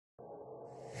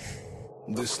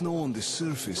The snow on the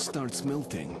surface starts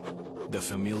melting. The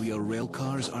familiar rail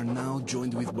cars are now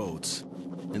joined with boats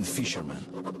and fishermen.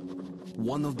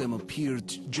 One of them appeared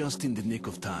just in the nick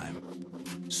of time.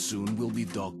 Soon we'll be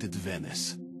docked at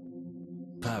Venice.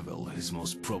 Pavel is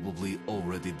most probably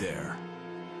already there.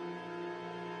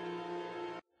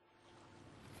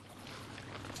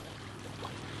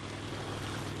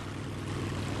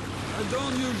 I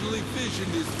don't usually fish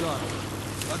in this dock,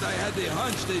 but I had a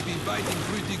hunch they'd be biting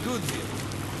pretty good here.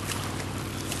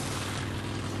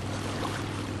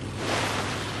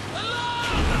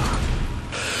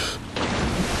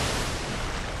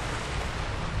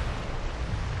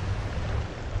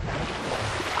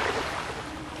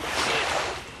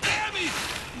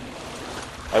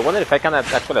 I wonder if I can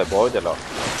actually avoid the lock.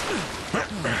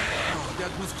 Oh,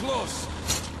 that was close.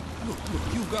 Look,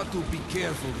 you got to be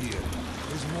careful here.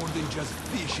 There's more than just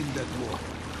fish in that water.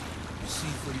 You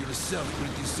see for yourself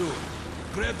pretty soon.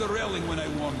 Grab the railing when I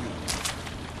warn you.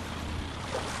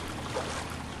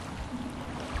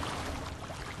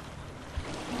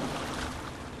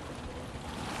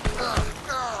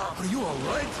 Are you all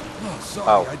right? Oh,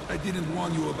 sorry, I didn't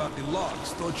warn you about the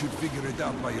locks. Thought you'd figure it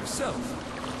out by yourself.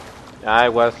 I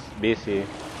was busy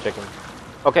checking.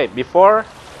 Okay, before,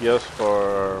 just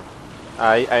for...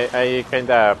 I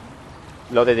kinda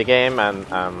loaded the game and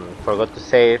forgot to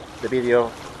save the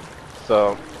video.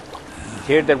 So,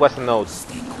 here there was a note.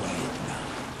 Stay quiet now.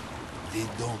 They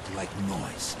don't like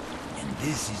noise. And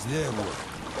this is their work.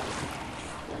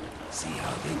 See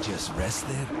how they just rest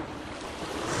there?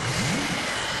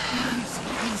 Easy,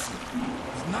 easy.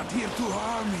 We're not here to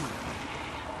harm you.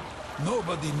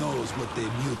 Nobody knows what they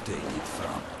mutated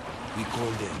from. We call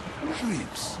them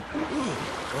shrimps.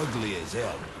 Ugly as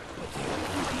hell, but they're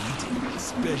good eating,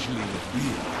 especially with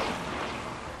beer.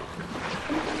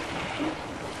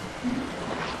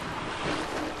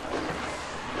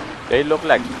 They look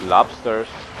like lobsters.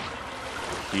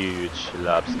 Huge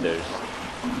lobsters.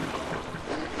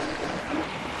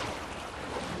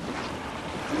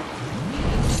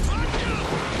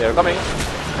 They're coming.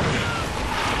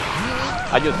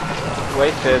 I just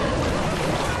wasted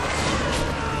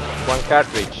one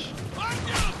cartridge.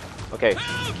 Okay,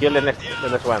 kill the next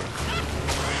one.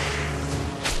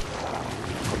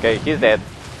 Okay, he's dead.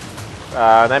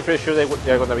 And I'm pretty sure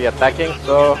they're gonna be attacking,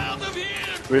 so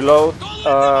reload.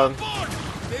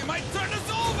 They might turn us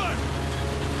over.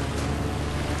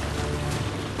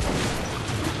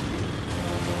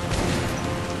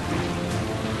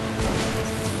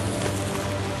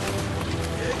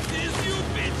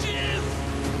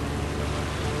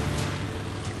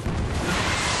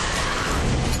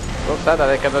 So sad that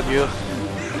I cannot use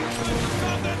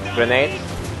grenades.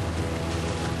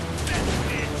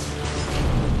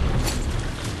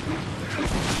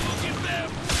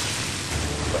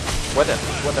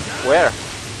 Where?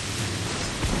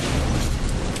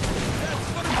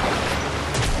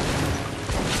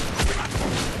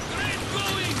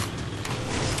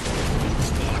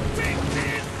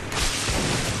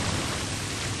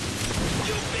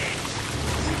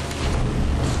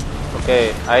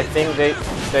 Okay, I think they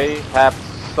have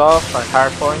soft and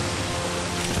hard points.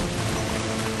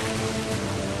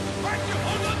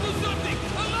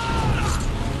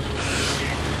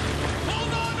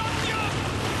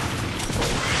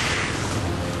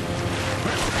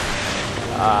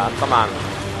 Come on.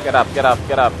 Get up, get up,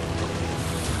 get up.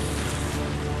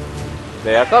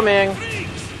 They are coming.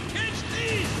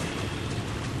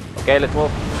 Okay, let's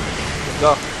move. Let's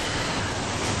go.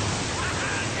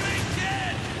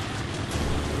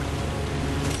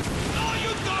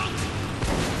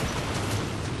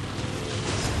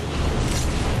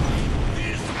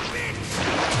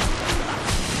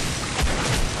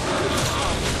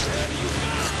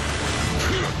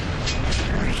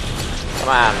 Come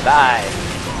on, die.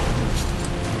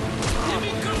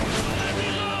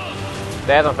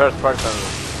 Dead on first person.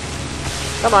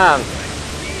 Come on.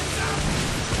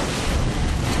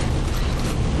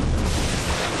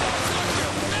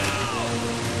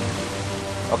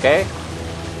 Okay.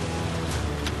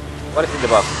 What is in the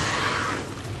box?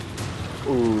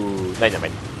 Ooh,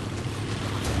 dynamite.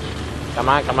 Come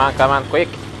on, come on, come on, quick.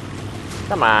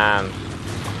 Come on.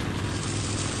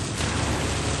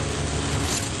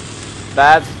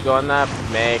 That's gonna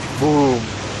make boom.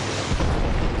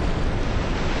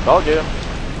 Told you.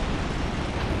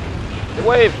 The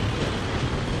wave.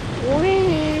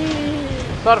 Whee!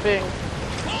 Surfing.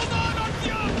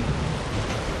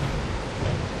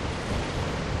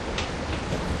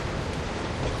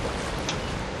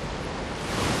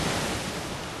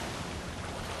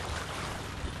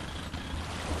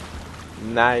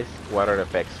 Nice water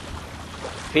effects.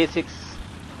 Physics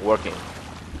working.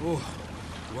 Oh,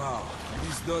 Wow,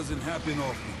 this doesn't happen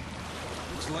often.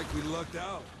 Looks like we lucked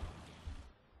out.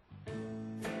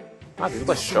 Ah, this The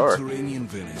was short. subterranean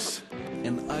Venice,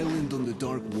 an island on the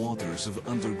dark waters of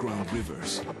underground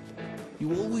rivers.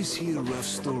 You always hear rough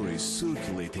stories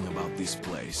circulating about this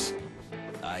place.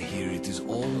 I hear it is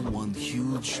all one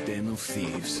huge den of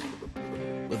thieves.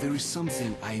 But there is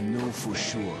something I know for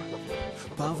sure.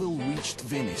 Pavel reached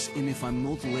Venice, and if I'm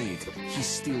not late, he's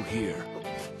still here.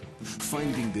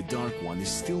 Finding the Dark One is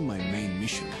still my main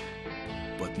mission.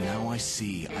 But now I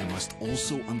see I must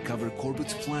also uncover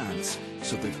Corbett's plans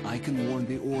so that I can warn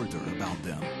the Order about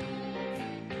them.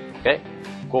 Okay,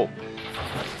 cool.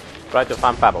 Try to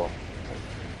find Pavel.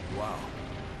 Wow.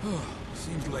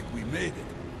 Seems like we made it.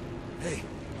 Hey,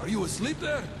 are you asleep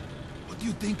there? What do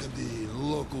you think of the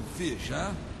local fish,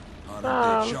 huh?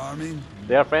 Aren't they charming?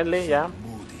 They are friendly, yeah.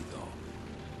 Moody, though.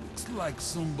 Looks like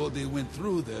somebody went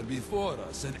through there before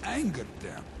us and angered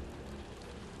them.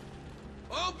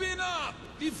 Open up!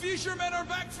 The fishermen are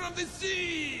back from the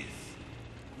seas!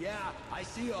 Yeah, I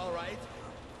see you all right.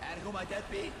 And who might that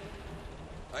be?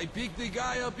 I picked the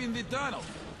guy up in the tunnel.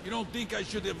 You don't think I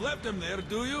should have left him there,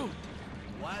 do you?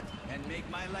 What? And make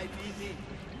my life easy?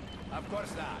 Of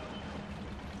course not.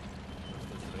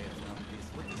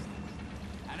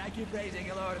 And I keep raising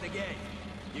you lower the gate.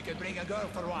 You could bring a girl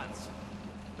for once.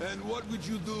 And what would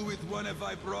you do with one if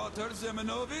I brought her,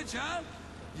 Semenovich, huh?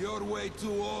 You're way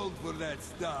too old for that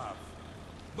stuff.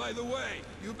 By the way,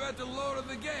 you better lower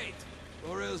the gate,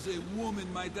 or else a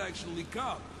woman might actually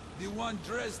come. The one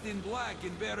dressed in black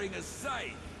and bearing a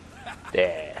scythe.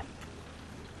 Yeah.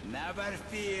 Never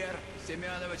fear.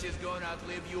 Semyonovich is going to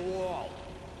outlive you all.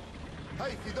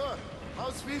 Hey, Fedor,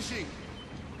 how's fishing?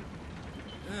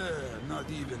 Not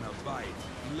even a bite,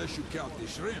 unless you count the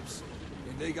shrimps.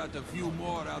 And they got a few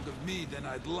more out of me than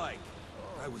I'd like.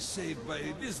 I was saved by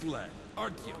this lad,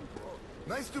 Artyom.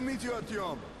 Nice to meet you,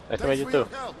 Artyom. Nice to Thanks meet you for your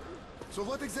too. help. So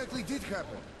what exactly did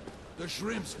happen? The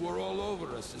shrimps were all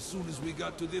over us as soon as we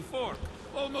got to the fork.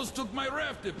 Almost took my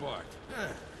raft apart.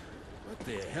 What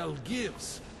the hell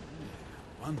gives?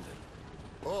 Wonder.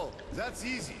 Oh, that's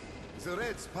easy. The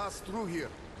Reds passed through here,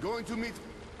 going to meet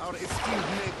our esteemed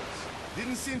neighbors.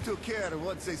 Didn't seem to care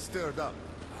what they stirred up.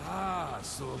 Ah,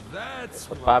 so that's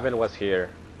But why. Pavel was here.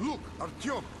 Look,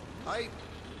 Artyom, I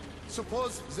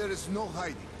suppose there is no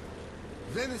hiding.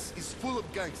 Venice is full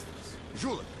of gangsters.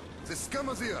 Zhulek, the scum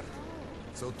of the earth.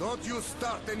 So don't you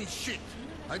start any shit.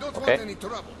 I don't Okay. want any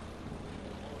trouble.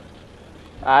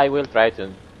 I will try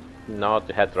to not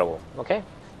to have trouble. Okay.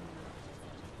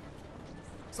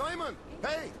 Simon!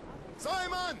 Hey!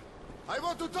 Simon! I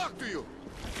want to talk to you!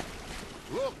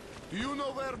 Look, do you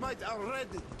know where might our red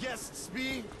guests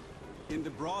be? In the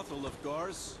brothel, of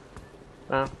course.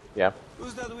 Yeah.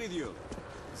 Who's that with you?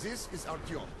 This is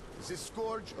Artyom, the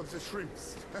scourge of the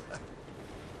shrimps.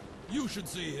 You should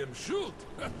see him shoot.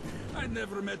 I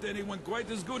never met anyone quite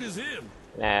as good as him.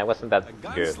 Nah, it wasn't that A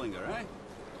good. gunslinger, eh?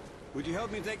 Would you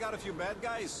help me take out a few bad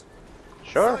guys?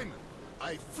 Sure. Simon,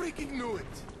 I freaking knew it!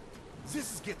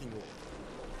 This is getting old.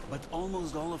 But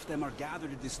almost all of them are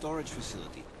gathered at the storage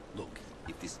facility. Look,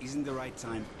 if this isn't the right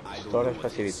time, I don't Storage know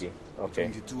what facility. is. Okay.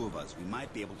 Between the two of us, we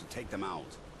might be able to take them out.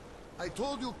 I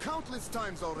told you countless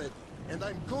times already, and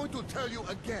I'm going to tell you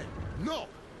again. No!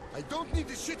 I don't need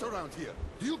this shit around here.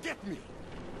 Do you get me?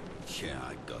 Yeah,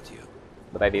 I got you.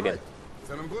 But I didn't. Right.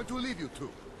 Then I'm going to leave you two.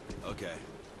 Okay.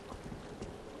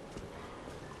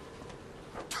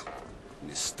 In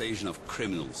a station of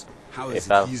criminals. How Hey, is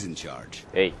pal. it he's in charge?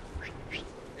 Hey,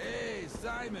 Hey,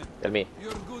 Simon. tell me.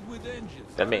 You're good with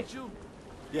engines, Tell me. aren't you?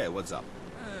 Yeah, what's up?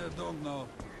 Don't know.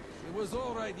 It was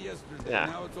all right yesterday. Yeah,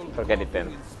 Now it's all forget it then.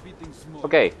 coughing and spitting smoke.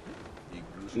 Okay,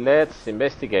 let's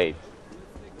investigate.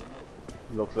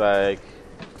 Looks like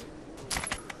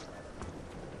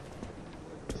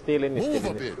stealing is Move a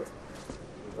stealing. bit.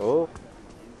 Oh,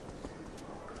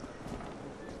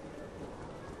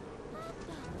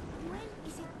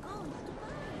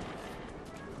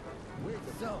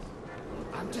 So,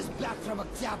 I'm just back from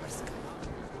Oktyabrsk.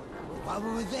 While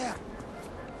we were there,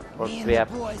 me and the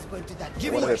Oktябрь. boys went to that what is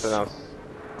it village. pronounced?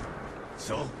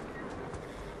 So?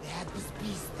 They had this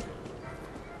beast there,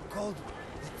 called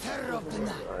the Terror of the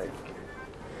Night. Right.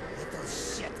 Little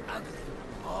shit, ugly,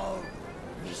 all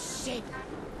misshapen.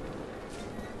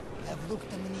 I've looked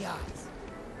them in the eyes.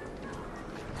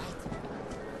 At night,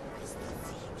 I still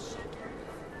see him shaking.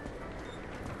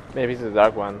 Maybe it's the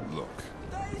dark one. Look,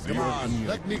 Come on,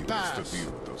 let me to pass.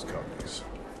 deal with those companies.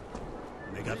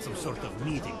 They got some sort of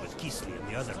meeting with Kisly and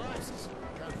the other bosses.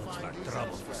 Looks like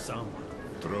trouble for someone.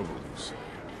 Trouble, you say.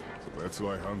 So that's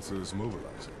why Hansa is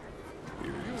mobilizing.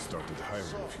 He started hiring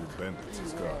a few bandits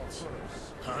as guards.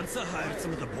 Hansa hired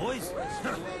some of the boys?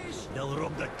 They'll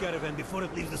rob that caravan before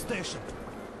it leaves the station.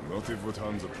 Not if what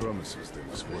Hansa promises them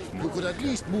is worth more. You could at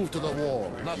least move to the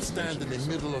wall, not stand in the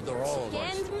middle of the road.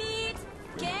 Canned meat!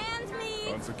 Canned meat!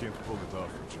 Hansa can't pull it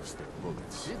off with just their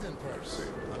bullets. Hidden purse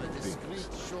on a discreet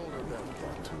shoulder belt.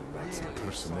 About two Nazi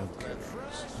personnel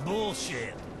carriers.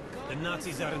 Bullshit! The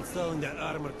Nazis are installing that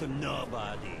armor to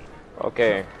nobody.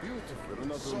 Okay, They're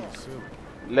not only silver.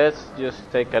 let's just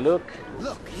take a look.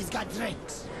 Look, he's got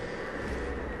drinks.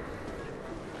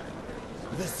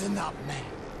 Listen up, man.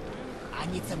 I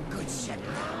need some good shit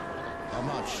now. How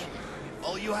much?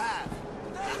 All you have.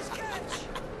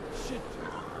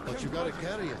 But you gotta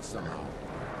carry it somehow.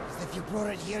 As if you brought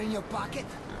it here in your pocket.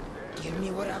 Give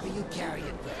me whatever you carry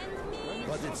it with.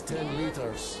 But it's 10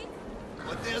 liters.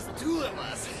 But there's two of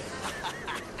us.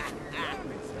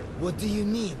 What do you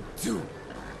mean, two?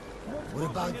 What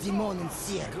about Dimon and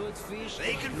Sierra?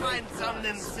 They can find some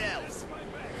themselves.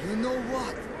 You know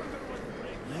what?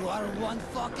 You are one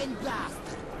fucking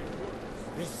bastard.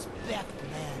 Respect,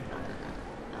 man.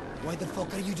 Why the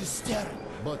fuck are you just staring?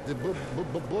 But the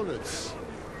bullets.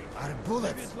 Our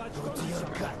bullets go to your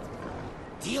gut.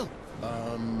 Deal?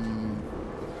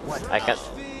 What?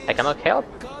 I cannot help.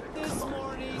 Come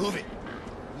on, move it.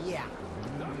 Yeah.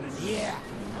 Yeah.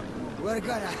 We're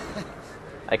gonna...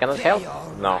 I cannot Pay help. you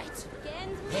all No, right.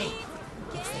 Hey,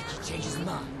 looks like he changed his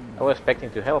mind. I was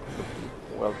expecting to help.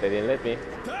 Well, they didn't let me.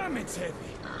 Damn, it's heavy.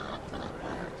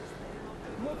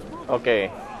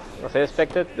 Okay, as I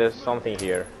expected, there's something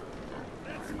here.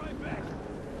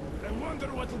 I wonder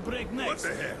what'll break next. What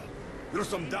the hell? You're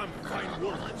some damn fine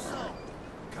woman.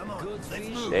 Come on, let's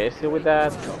move. Let's deal with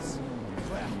that.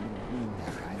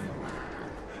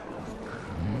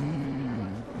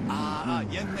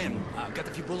 Young man, got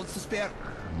a few bullets to spare?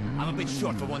 I'm a bit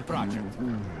short for one project.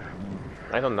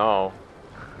 I don't know.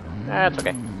 That's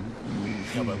okay.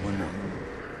 How about one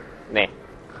more?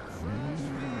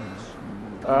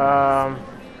 Nah.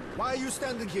 Why are you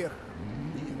standing here?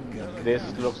 This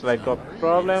looks like a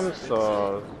problem,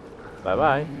 so bye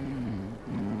bye.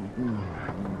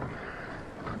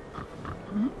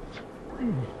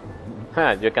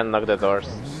 Huh, you can knock the doors.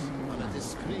 On a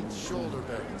discreet shoulder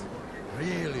belt.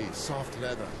 Really soft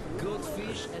leather. Good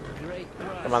fish at great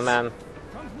price. Come on, man.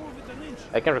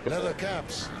 I can Leather recuperate.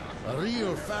 caps. A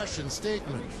real fashion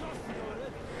statement.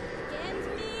 Canned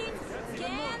meat!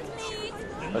 Canned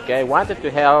meat! Okay, I wanted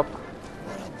to help.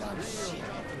 What a dumb shit.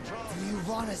 Do you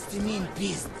want us to mean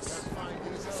business?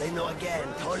 Say no again.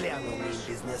 Totally I don't mean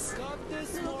business.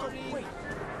 Wait.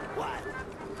 What?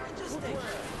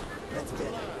 Let's get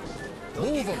it. Don't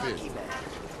Move get a bit. cocky, man.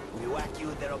 We whack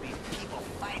you, there'll be people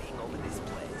fighting over this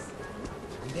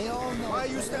place. They all know. Why are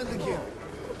you standing here?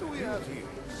 What do we have here?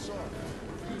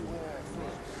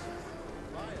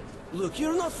 Look,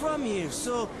 you're not from here,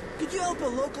 so could you help a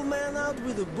local man out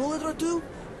with a bullet or two?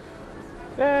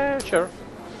 Sure.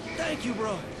 Thank you,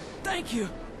 bro. Thank you.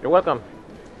 You're welcome.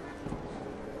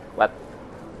 What?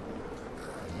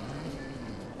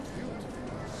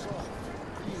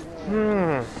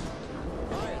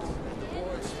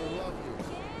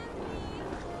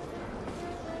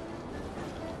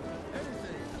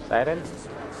 Siren?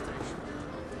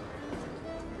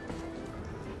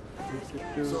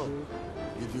 So,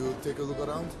 did you take a look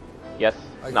around? Yes.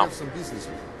 I No. have some business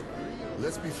with you.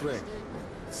 Let's be frank.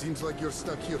 Seems like you're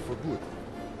stuck here for good.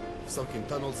 Sunken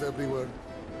tunnels everywhere.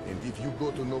 And if you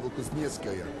go to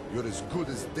Novokuznetskaya, you're as good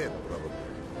as dead,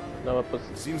 probably.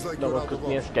 Seems like you're out of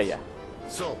Novokuznetskaya.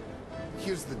 So,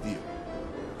 here's the deal.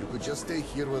 You could just stay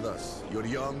here with us. You're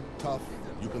young, tough,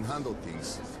 you can handle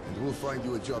things, and we'll find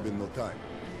you a job in no time.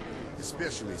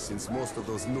 Especially since most of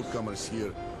those newcomers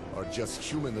here are just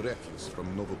human refuse from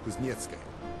Novokuznetskaya.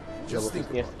 Just think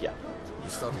about it. Novokuznetskaya. You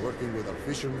start working with our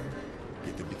fishermen,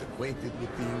 get a bit acquainted with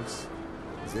things,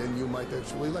 then you might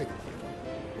actually like it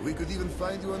here. We could even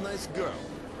find you a nice girl.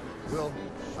 Well,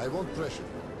 I won't pressure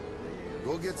you.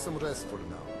 Go get some rest for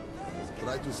now.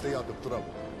 Try to stay out of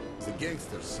trouble. The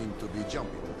gangsters seem to be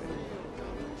jumpy today.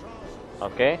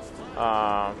 Okay.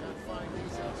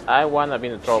 I wanna be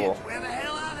in trouble. Where the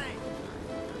hell are they?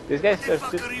 These guys What the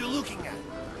are fuck are you looking at?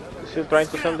 still trying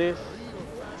to sell this.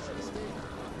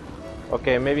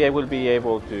 Okay, maybe I will be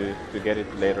able to get it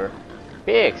later.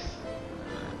 Pigs!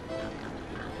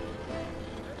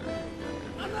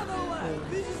 Another one.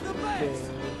 This is the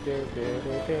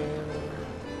best.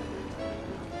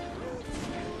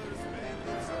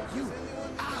 You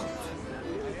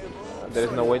out. There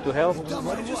is no way to help.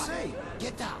 What did you say?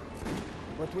 Get out.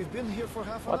 But we've been here for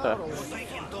half What an the? hour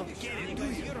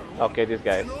already. Okay, these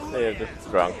guys, they're just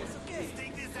drunk.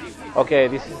 Okay,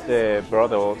 this is the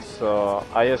brothel, so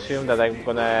I assume that I'm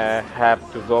gonna have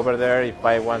to go over there if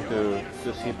I want to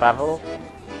see Pavel.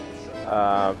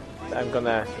 I'm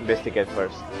gonna investigate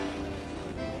first.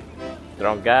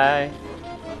 Drunk guy.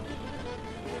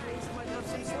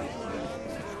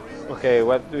 Okay,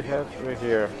 what do we have over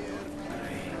here?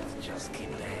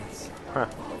 Huh.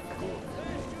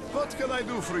 What can I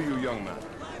do for you, young man?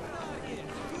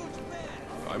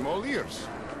 I'm all ears.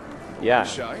 Yeah.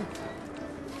 Shy?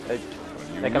 I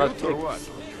You cannot mute or what?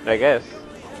 I guess.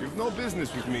 You've no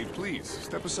business with me, please.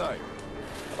 Step aside.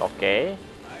 Okay.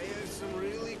 I have some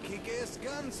really kick-ass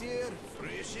guns here.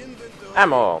 Fresh inventory.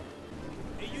 Ammo.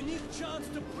 A unique chance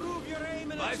to prove your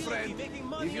aim and My agility, friend, making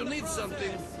money if you in the need process.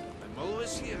 something, I'm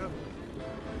always here.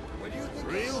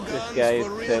 Real This guns guy for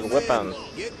real said men. weapons.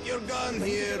 Get your gun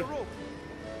here.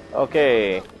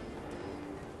 Okay.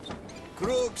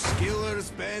 Crooks,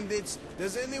 killers, bandits.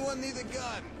 Does anyone need a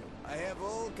gun? I have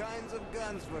all kinds of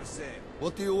guns for sale.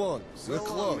 What do you want? So We're long,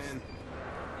 close. man.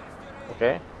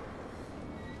 Okay.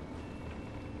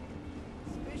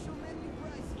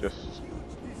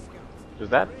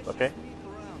 Just that? Okay.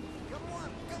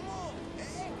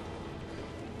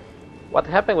 What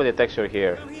happened with the texture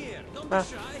here? Come here, don't Huh. be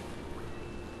shy.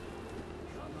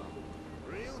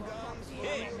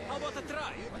 Hey, how about a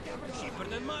try? Cheaper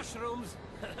than mushrooms.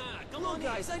 Come on, Look,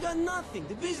 guys, I got nothing.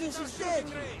 The business is dead.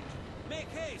 Make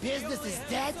haste. Business You only is have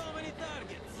dead? so many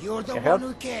targets. You're the Can I one help?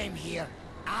 who came here,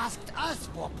 asked us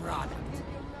for product.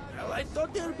 Well, I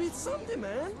thought there'd be something,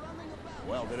 man.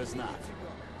 Well, there is not.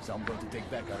 So I'm going to take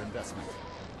back our investment.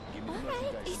 Give me the Alright,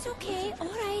 merchandise. it's okay.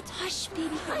 Alright, hush,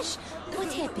 baby, hush.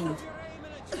 What happened?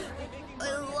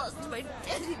 I lost my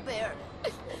teddy bear.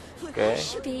 Okay.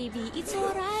 Hush, baby, it's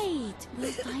alright.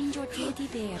 We'll find your teddy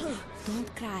bear.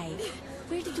 Don't cry.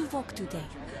 Where did you walk today?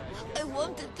 I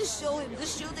wanted to show him the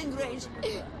shooting range,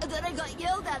 and then I got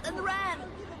yelled at and ran.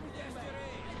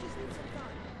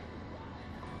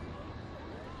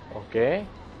 Okay.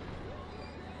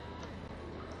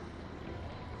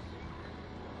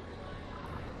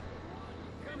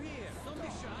 Come here, don't be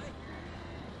shy.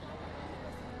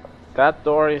 That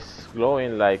door is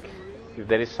glowing like if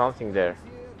there is something there.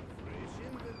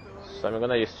 So I'm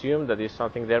gonna assume that there's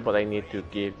something there, but I need to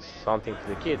give something to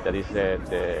the kid. That is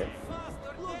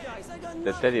Look, guys, I got the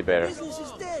nothing. teddy bear. The business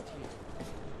is dead.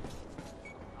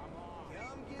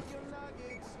 Come get your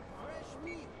nuggets. Fresh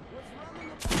meat. What's running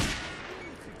about 2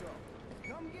 minutes ago?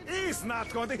 Come get He's not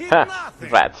going to hit Ha! nothing.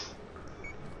 Rats.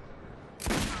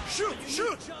 Shoot,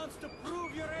 shoot. Chance to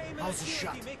prove your aim and How's the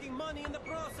agility, shot? making money in the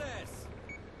process.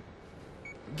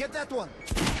 Get that one.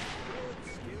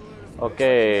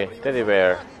 Okay, teddy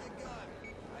bear.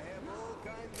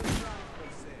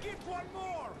 Get one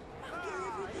more.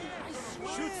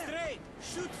 Shoot straight,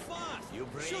 shoot fast, You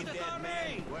shoot brave at dead our man.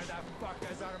 range. Where the fuck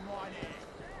is our money?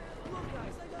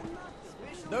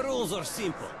 The rules are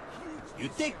simple. You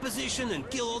take position and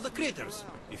kill all the critters.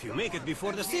 If you make it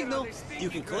before the signal, you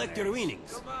can collect your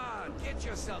winnings. Come on, get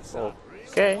yourself some.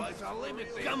 Okay. There's a limit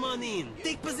there. Come on in,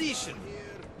 take position.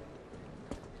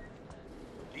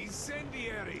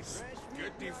 Incendiaries.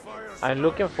 Get the fire. I'm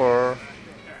looking for.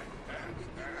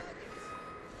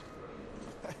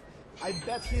 I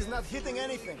bet he's not hitting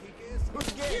anything. Who's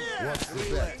game? What's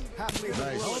the bet?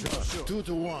 Nice shot. 2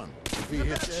 to 1. If he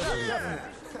hits everything.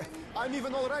 I'm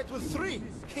even all right with 3.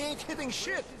 He ain't hitting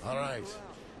shit. All right.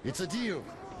 It's a deal.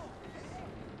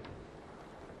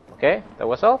 Okay, that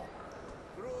was all.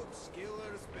 Crooks,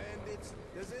 killers, bandits.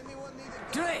 Does anyone need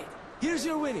a gun? Great. Here's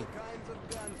your winning. Kinds of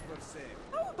guns for sale.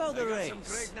 How about the I got race? some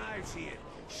great knives here.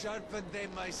 Sharpened them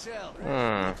myself.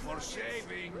 Hmm. For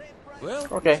shaving. Well,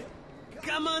 Okay.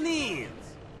 Come on in.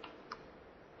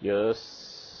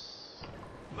 Just.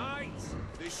 Mines,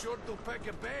 they sure do pack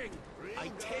a bang. I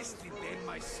tested them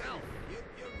myself. Get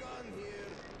your gun here.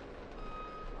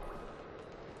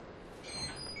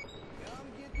 Come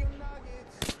get your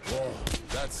nuggets. Whoa,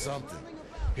 that's something.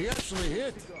 He actually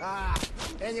hit. Ah,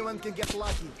 anyone can get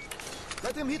lucky.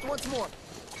 Let him hit once more.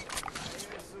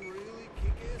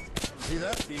 See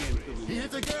that? He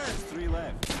hit again. 3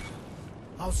 left.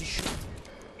 How's he shoot?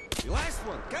 the last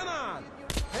one. Come on.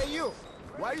 Hey, you.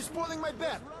 Why are you spoiling my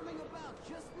bet? Running about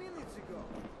just minutes ago.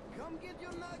 Come get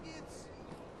your nuggets.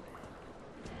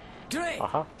 Great.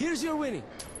 Uh-huh. Here's your winning.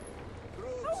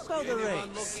 How about the Anyone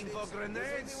race? looking for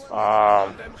grenades?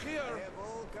 Them here.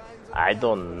 I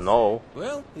don't know.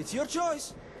 Well, it's your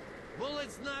choice.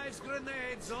 Bullets, knives,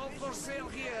 grenades, all for sale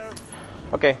here.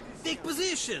 Okay. Take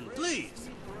position, please.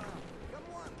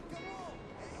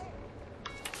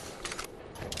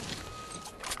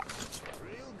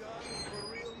 Real guns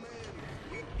for real men.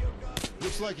 Get your gun.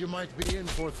 Looks like you might be in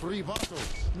for 3 bottles.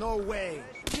 No way.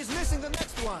 He's missing the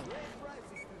next one.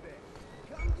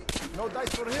 No dice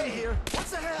for him here. What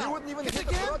the hell? He wouldn't even hit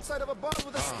the broadside of a bomb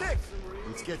with a stick.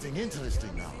 It's getting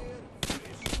interesting now.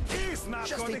 He's not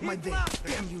just take my day.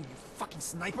 Damn you, you fucking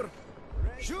sniper.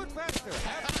 Shoot faster.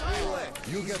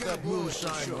 You get that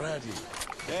moonshine ready.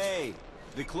 Hey,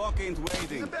 the clock ain't He's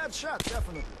waiting. a bad shot,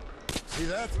 definitely. See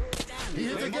that? He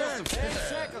hit again. 10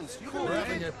 seconds. We're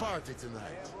having a party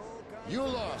tonight. You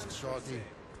lost, Shorty.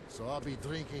 So I'll be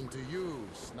drinking to you,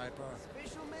 sniper.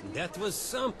 That was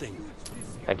something.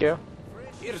 Thank you.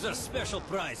 Here's a special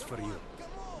prize for you.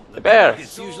 The bear.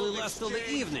 It's usually lasts till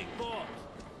the evening.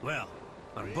 Well,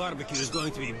 our barbecue is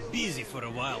going to be busy for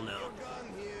a while now.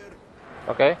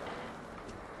 Okay.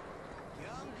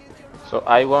 So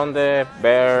I won the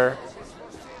bear.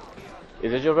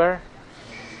 Is it your bear?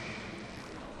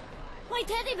 My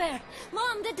teddy bear!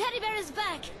 Mom, the teddy bear is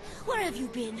back! Where have you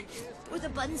been? Were the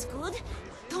buns good?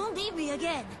 Don't leave me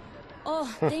again. Oh,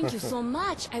 thank you so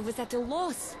much. I was at a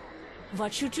loss.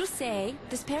 What should you say?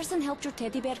 This person helped your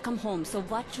teddy bear come home, so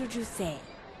what should you say?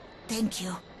 Thank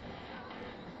you.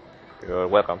 You're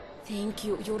welcome. Thank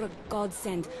you. You're a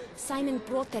godsend. Simon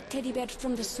brought that teddy bear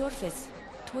from the surface.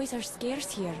 Toys are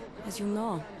scarce here, as you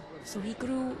know. So he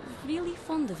grew really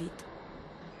fond of it.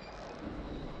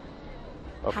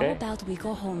 Okay. How about we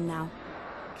go home now?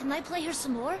 Can I play her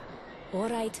some more? All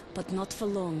right, but not for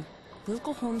long. We'll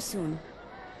go home soon.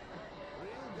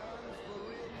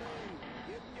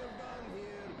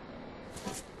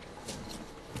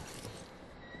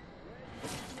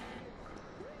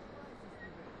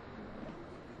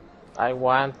 I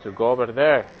want to go over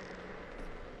there.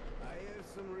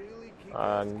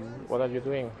 And what are you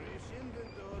doing?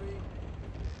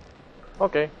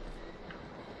 Okay.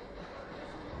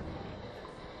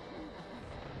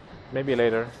 Maybe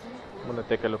later. I'm gonna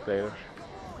take a look later.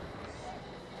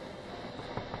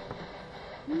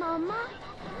 Mama?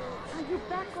 Are you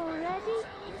back already?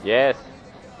 Yes.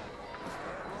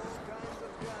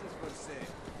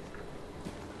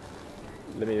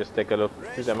 Let me just take a look.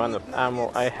 Here's the amount of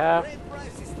ammo I have.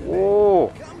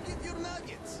 Whoa!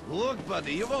 Look,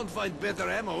 buddy, you won't find better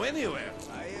ammo anywhere.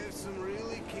 I have some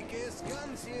really kick-ass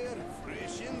guns here.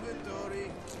 Fresh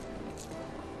inventory.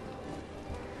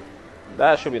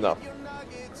 That should be enough. Your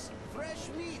nuggets. Fresh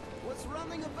meat. What's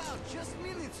running about just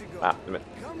minutes ago? Ah, a minute.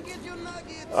 Come get your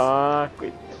nuggets.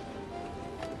 Quit.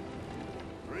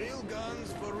 Real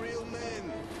guns for real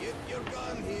men. Get your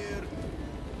gun here.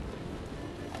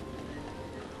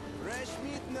 Fresh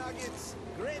meat nuggets.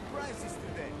 Great prices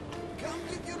today. Come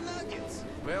get your nuggets.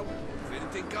 Well, if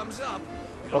anything comes up.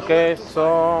 Okay,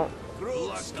 so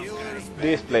Crooks, killers,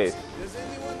 this place. does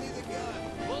anyone need a gun?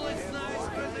 Bullets, knives,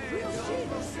 grenades.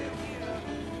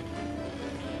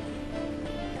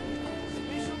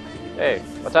 Hey,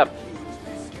 what's up?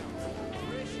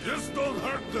 Just don't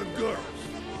hurt the girls.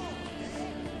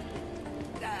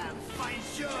 Fine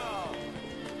show.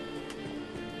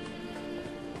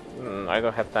 I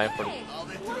don't have time for. All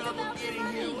the trouble getting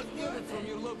here was given from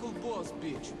your local boss,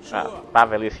 bitch.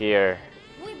 Pavel is here.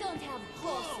 We don't have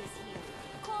bosses here.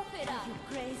 Cough it up. You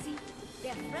crazy?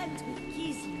 They're friends with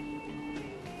Gizzy.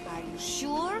 Are you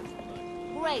sure?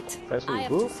 Great. Friends with I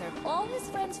have who? to serve all his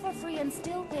friends for free and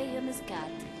still pay him his cut.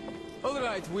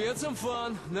 Alright, we had some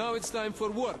fun, now it's time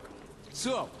for work.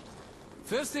 So,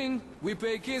 first thing, we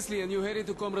pay Kesley and you head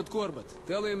to Comrade Corbett.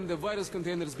 Tell him the virus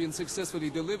container's been successfully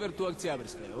delivered to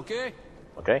Oktyabrskaya, okay?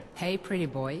 Okay. Hey, pretty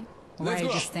boy. Why Let's are you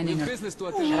go. just standing We've up? business to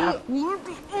attend to.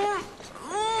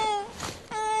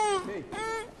 Hey,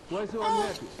 why so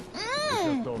unhappy? I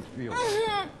just don't feel it.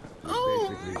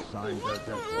 Basically signed that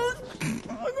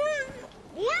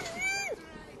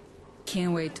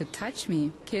Can't wait to touch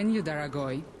me, can you,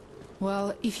 Daragoy?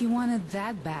 Well, if you want it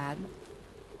that bad,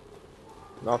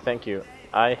 No, thank you.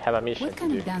 I have a mission what to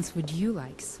kind do. of dance would you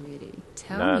like, sweetie?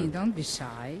 Tell None. me, don't be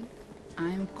shy.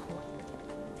 I'm cool.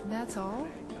 That's all?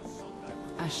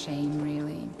 A shame,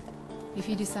 really. If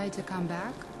you decide to come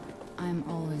back, I'm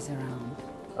always around.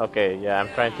 Okay, yeah, I'm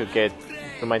trying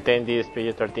to maintain this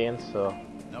PG-13, so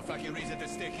No fucking reason to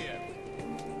stick here.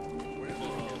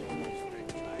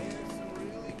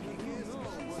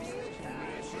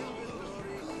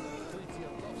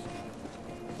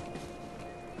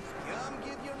 Come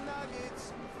get your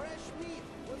nuggets. Fresh meat.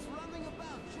 What's running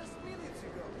about just minutes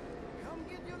ago? Come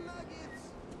get your nuggets.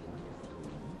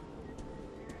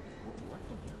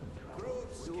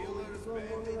 Crooks, killers,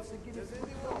 bandits. Does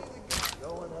anyone need a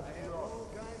gun? I have all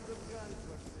kinds of guns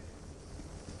for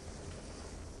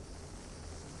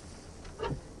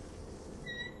sale.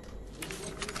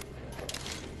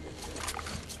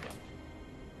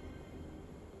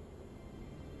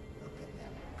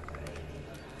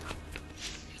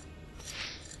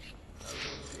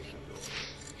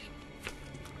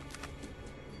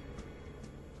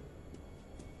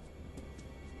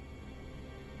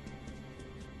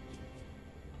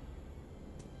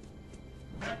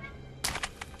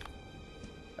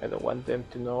 I don't want them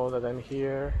to know that I'm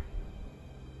here.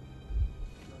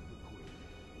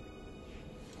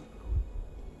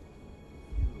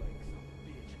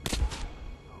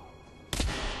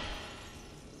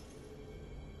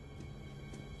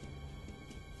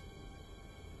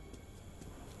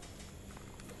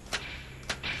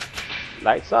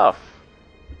 Lights off.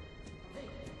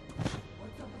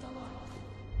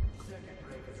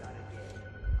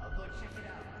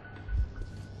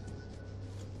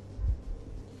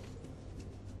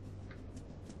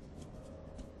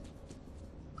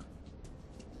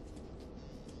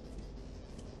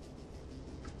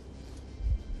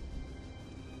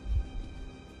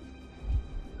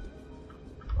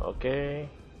 Okay,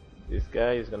 this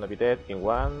guy is gonna be dead in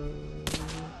one.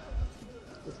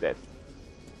 He's dead.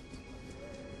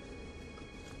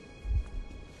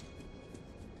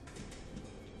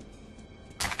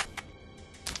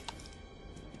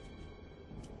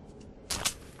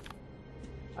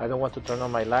 I don't want to turn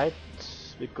on my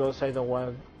lights because I don't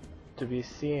want to be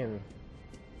seen.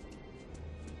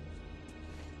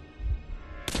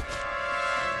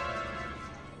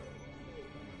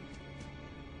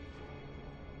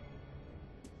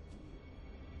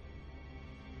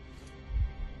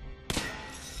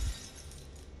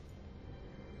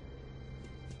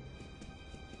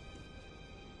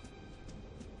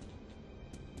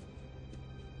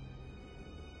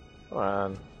 Come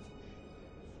on.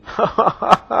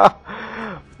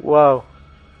 Wow,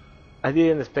 I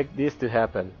didn't expect this to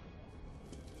happen.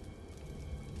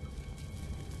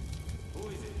 Who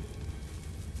is it?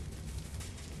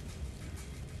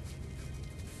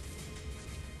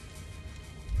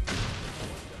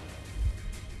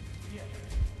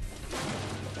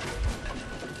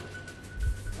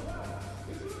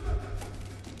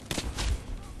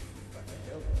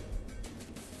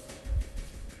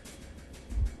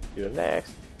 You're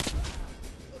next.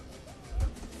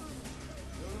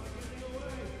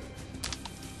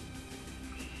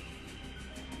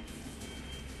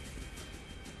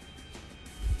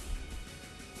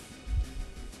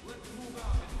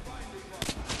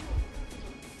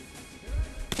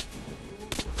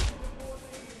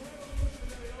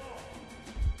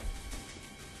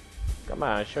 Come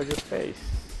on, show your face.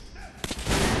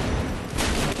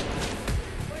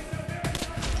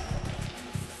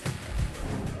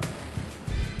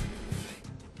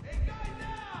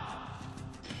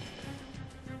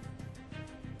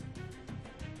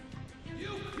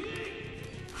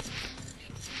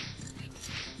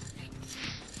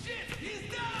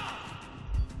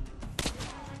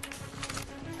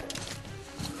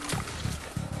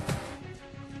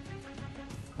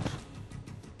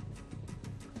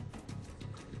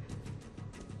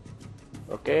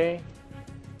 Okay.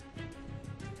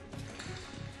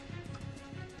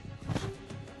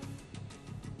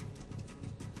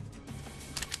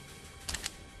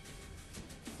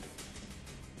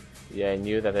 Yeah, I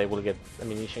knew that I will get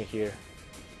ammunition here.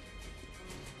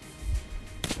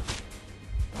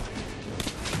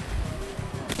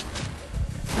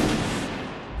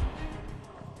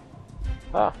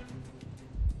 Ah.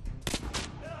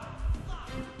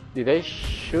 Did they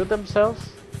shoot themselves?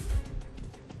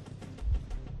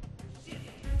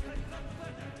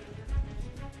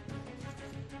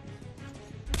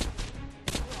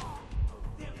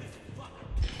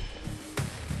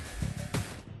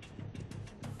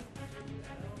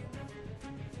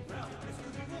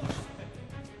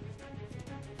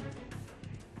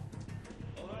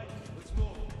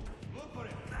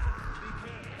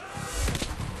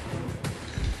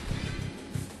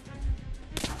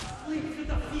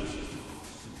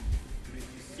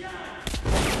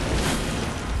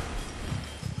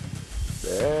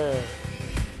 There.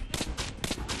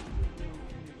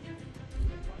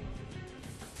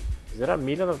 Is there a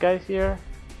million of guys here?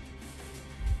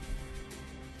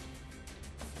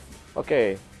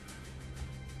 Okay.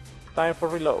 Time for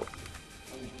reload.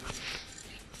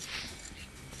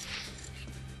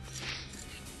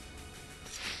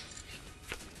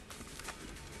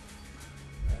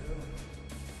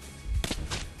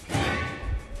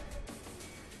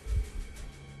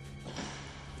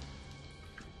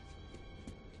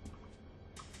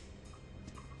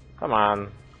 Come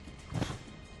on.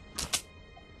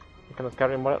 You cannot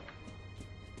carry more.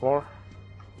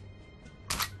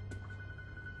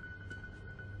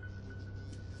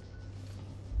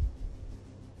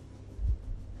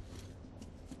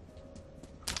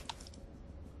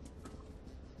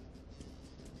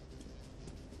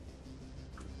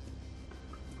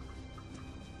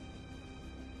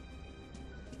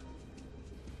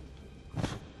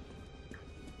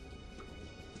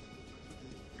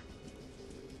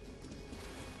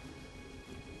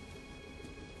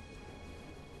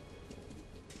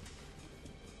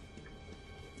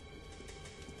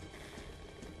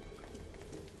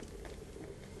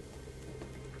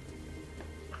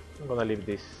 gonna leave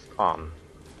this on.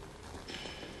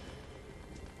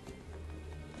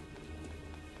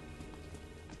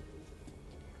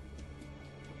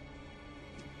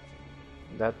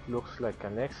 That looks like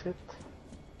an exit.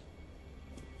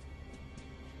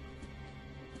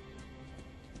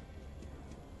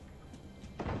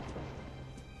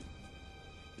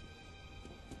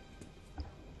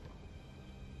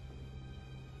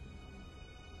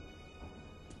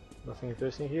 Nothing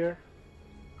interesting here.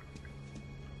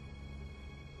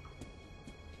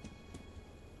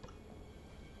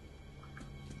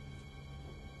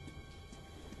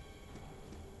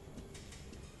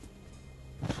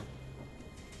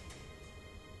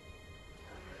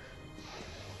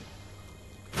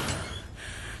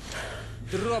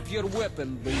 Drop your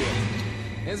weapon, bullet.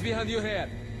 Hands behind your head.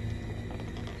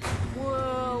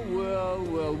 Well, well,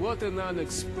 well, what an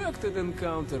unexpected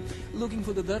encounter. Looking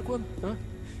for the Dark One, huh?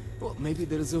 Well, maybe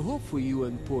there is a hope for you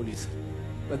and Polis.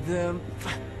 But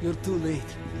you're too late.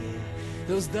 Yeah.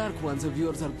 Those Dark Ones of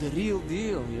yours are the real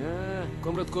deal, yeah?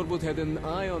 Comrade Corbett had an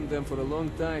eye on them for a long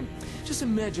time. Just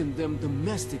imagine them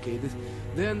domesticated,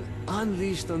 then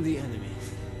unleashed on the enemy.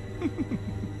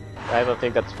 I don't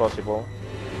think that's possible.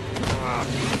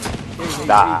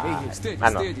 Hey,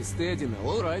 steady now.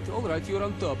 All right, you're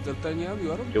on top, D'Artagnan, you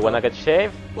are on top. You wanna get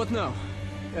shaved? What now?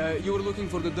 You were looking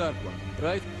for the Dark One,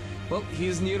 right? Well,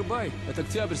 he's nearby, at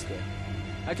Oktyabrskaya.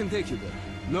 I can take you there.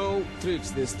 No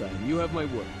tricks this time, you have my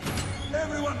word.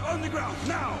 Everyone on the ground,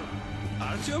 now!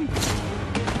 Artyom?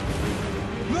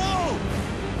 No!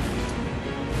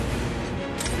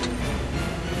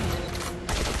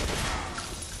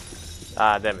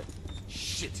 Ah, damn it.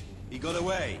 Shit, he got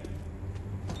away.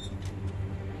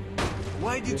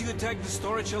 Why did you attack the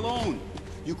storage alone?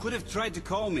 You could have tried to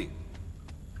call me.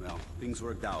 Well, things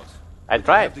worked out. I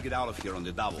tried. I have to get out of here on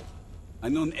the double. I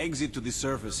know an exit to the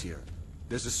surface here.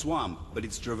 There's a swamp, but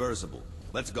it's traversable.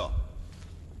 Let's go.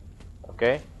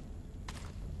 Okay.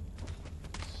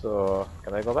 So,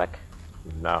 can I go back?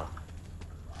 No.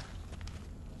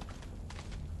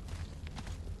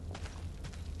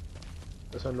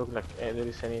 Doesn't look like there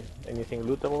is anything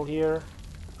lootable here.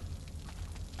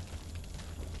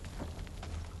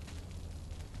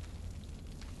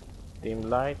 Dim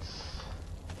lights.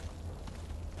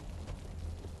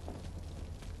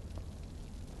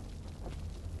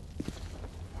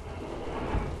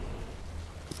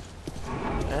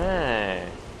 Hey.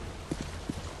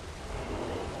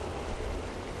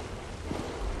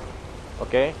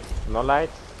 Okay, no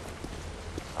lights.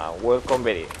 Welcome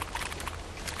very.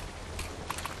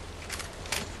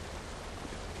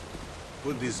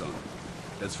 Put this on.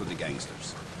 That's for the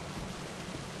gangsters.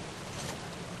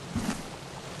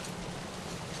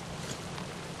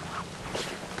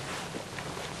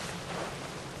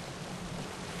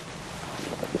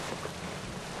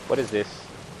 What is this?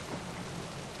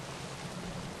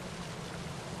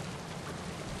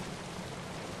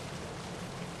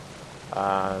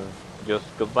 Just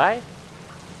goodbye?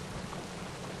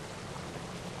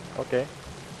 Okay.